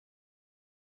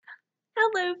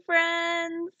Hello,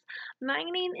 friends. My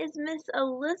name is Miss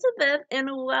Elizabeth, and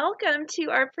welcome to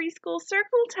our preschool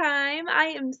circle time. I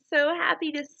am so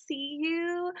happy to see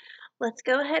you. Let's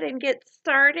go ahead and get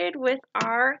started with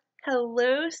our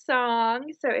hello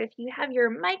song. So, if you have your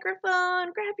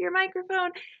microphone, grab your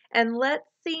microphone and let's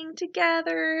sing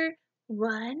together.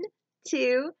 1,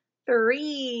 2,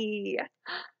 3.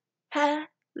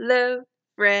 Hello,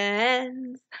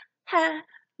 friends.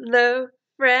 Hello,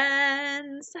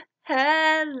 friends.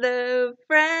 Hello,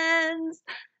 friends.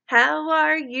 How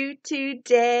are you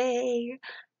today?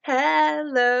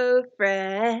 Hello,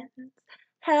 friends.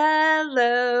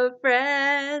 Hello,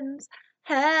 friends.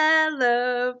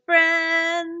 Hello,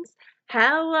 friends.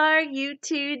 How are you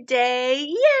today?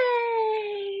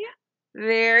 Yay!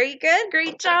 Very good.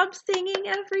 Great job singing,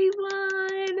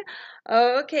 everyone.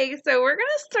 Okay, so we're going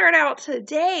to start out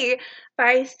today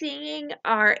by singing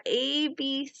our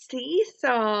ABC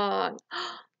song.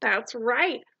 That's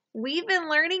right. We've been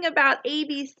learning about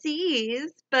ABCs,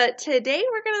 but today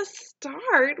we're going to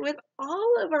start with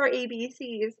all of our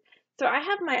ABCs. So I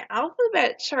have my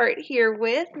alphabet chart here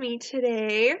with me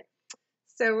today.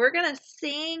 So we're going to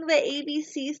sing the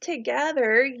ABCs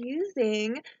together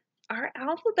using our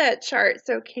alphabet chart.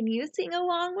 So can you sing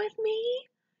along with me?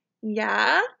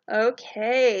 Yeah?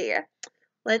 Okay.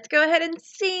 Let's go ahead and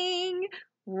sing.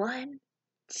 1,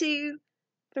 2,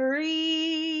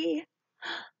 3.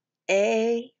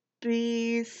 A,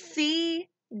 B, C,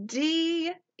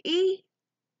 D, E,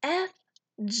 F,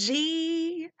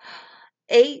 G,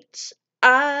 H,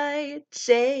 I,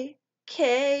 J,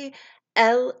 K,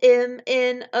 L, M,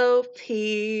 N, O,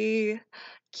 P,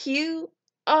 Q,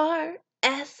 R,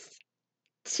 S,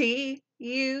 T,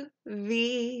 U,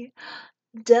 V,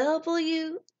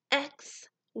 W, X,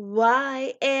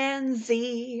 Y, and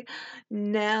Z.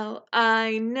 Now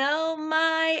I know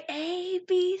my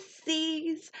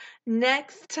ABCs.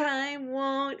 Next time,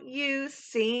 won't you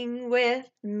sing with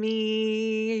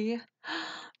me?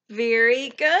 Very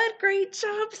good. Great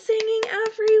job singing,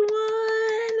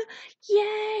 everyone.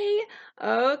 Yay.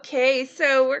 Okay,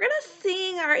 so we're going to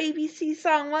sing our ABC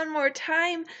song one more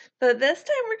time, but this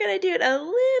time we're going to do it a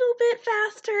little bit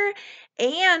faster.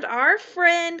 And our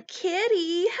friend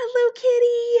Kitty. Hello,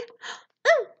 Kitty.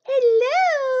 Oh,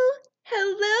 hello.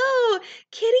 Hello.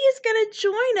 Kitty is going to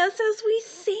join us as we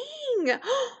sing.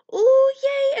 Oh,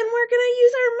 yay. And we're going to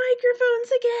use our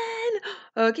microphones again.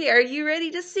 Okay, are you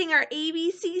ready to sing our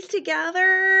ABCs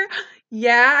together?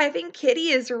 Yeah, I think Kitty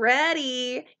is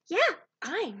ready. Yeah,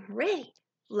 I'm ready.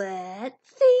 Let's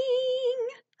sing.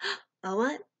 A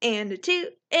 1 and a 2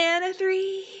 and a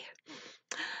 3.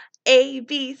 A,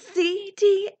 B, C,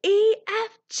 D, E,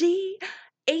 F, G,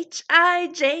 H, I,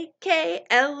 J, K,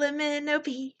 L, M, N, O,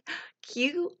 P,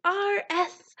 Q, R,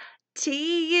 S,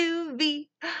 T, U, V,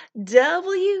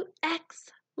 W,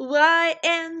 X, Y,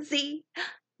 and Z.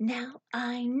 Now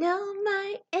I know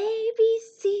my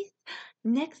ABCs.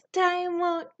 Next time,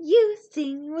 won't you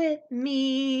sing with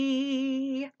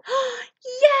me? Yay!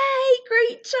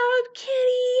 Great job,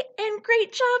 Kitty! And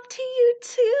great job to you,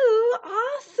 too!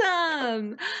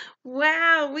 Awesome!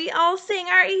 Wow, we all sang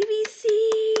our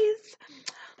ABCs.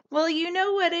 Well, you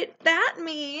know what that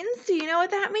means. Do you know what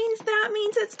that means? That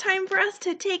means it's time for us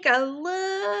to take a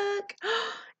look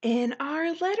in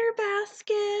our letter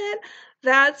basket.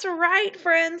 That's right,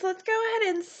 friends. Let's go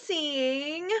ahead and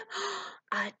sing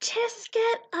a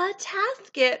tisket, a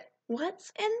tasket.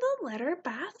 What's in the letter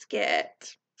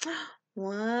basket?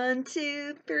 1,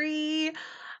 2, 3.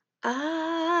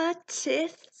 A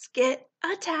tisket,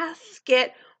 a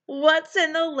tasket. What's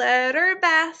in the letter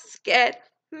basket?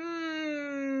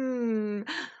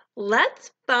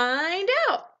 Let's find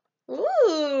out.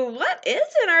 Ooh, what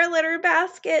is in our litter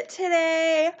basket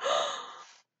today?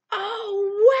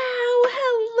 Oh, wow,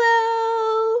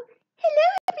 hello. Hello,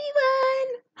 everyone.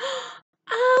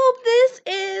 Oh, this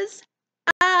is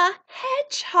a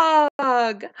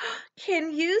hedgehog.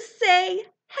 Can you say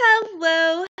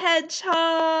hello,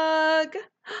 hedgehog?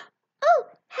 Oh,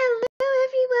 hello,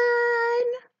 everyone.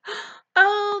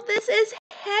 Oh, this is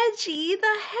Hedgie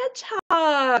the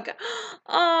hedgehog.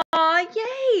 Aw,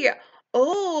 yay.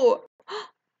 Oh,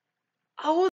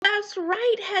 oh, that's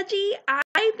right, Hedgie.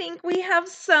 I think we have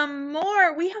some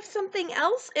more. We have something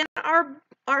else in our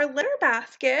litter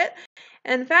basket.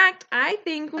 In fact, I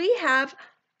think we have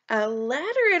a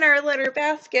letter in our letter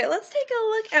basket. Let's take a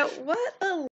look at what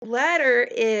the letter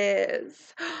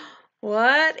is.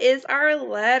 What is our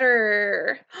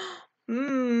letter?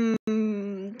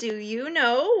 Do you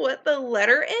know what the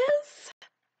letter is?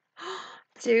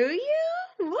 Do you?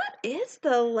 What is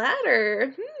the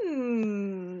letter?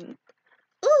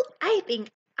 Oh, I think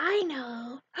I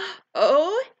know.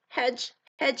 Oh,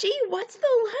 Hedgie, what's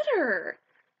the letter?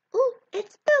 Ooh,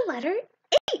 it's the letter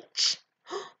H.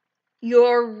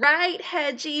 You're right,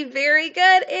 Hedgie. Very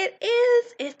good. It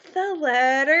is. It's the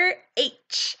letter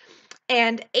H.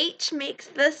 And H makes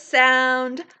the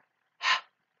sound.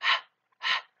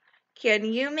 Can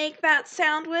you make that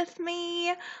sound with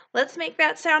me? Let's make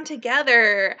that sound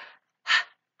together.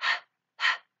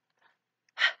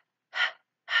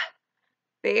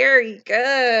 Very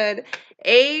good.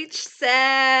 H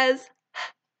says,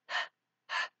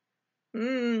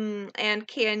 and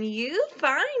can you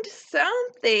find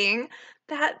something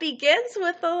that begins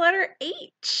with the letter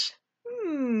H?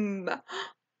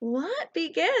 What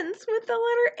begins with the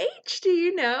letter H? Do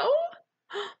you know?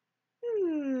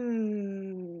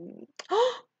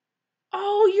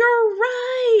 Oh, you're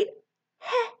right.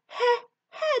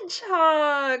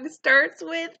 Hedgehog starts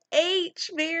with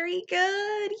H. Very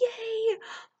good. Yay.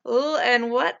 Oh,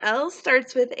 and what else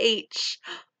starts with H?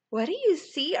 What do you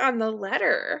see on the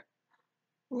letter?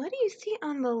 What do you see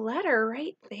on the letter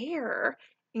right there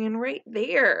and right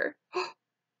there?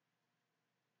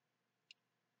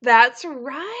 That's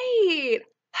right.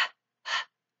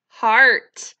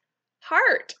 Heart.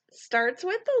 Heart starts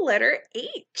with the letter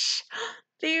H.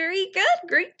 Very good.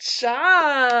 Great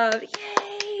job.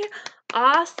 Yay.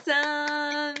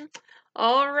 Awesome.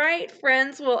 All right,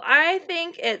 friends. Well, I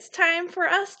think it's time for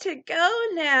us to go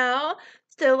now.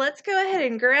 So let's go ahead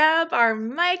and grab our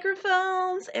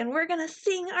microphones and we're going to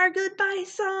sing our goodbye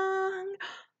song.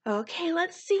 Okay,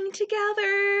 let's sing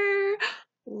together.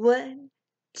 1,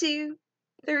 2,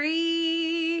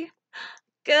 3.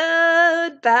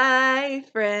 Goodbye,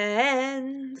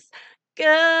 friends.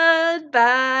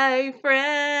 Goodbye,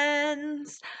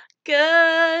 friends.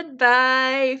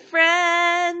 Goodbye,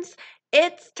 friends.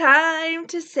 It's time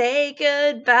to say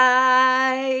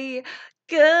goodbye.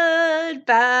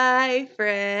 Goodbye,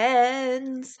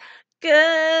 friends.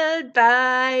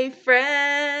 Goodbye,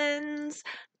 friends.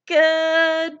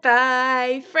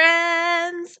 Goodbye,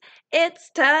 friends. It's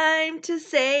time to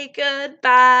say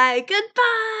goodbye.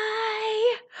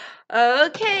 Goodbye.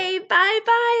 Okay,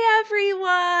 bye-bye,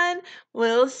 everyone.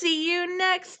 We'll see you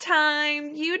next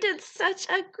time. You did such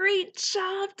a great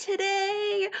job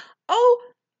today. Oh,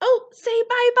 say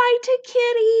bye-bye to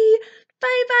Kitty.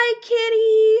 Bye-bye,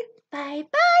 Kitty.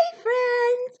 Bye-bye,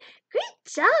 friends. Great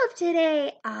job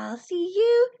today. I'll see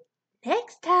you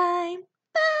next time.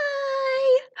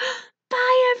 Bye.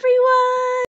 Bye, everyone.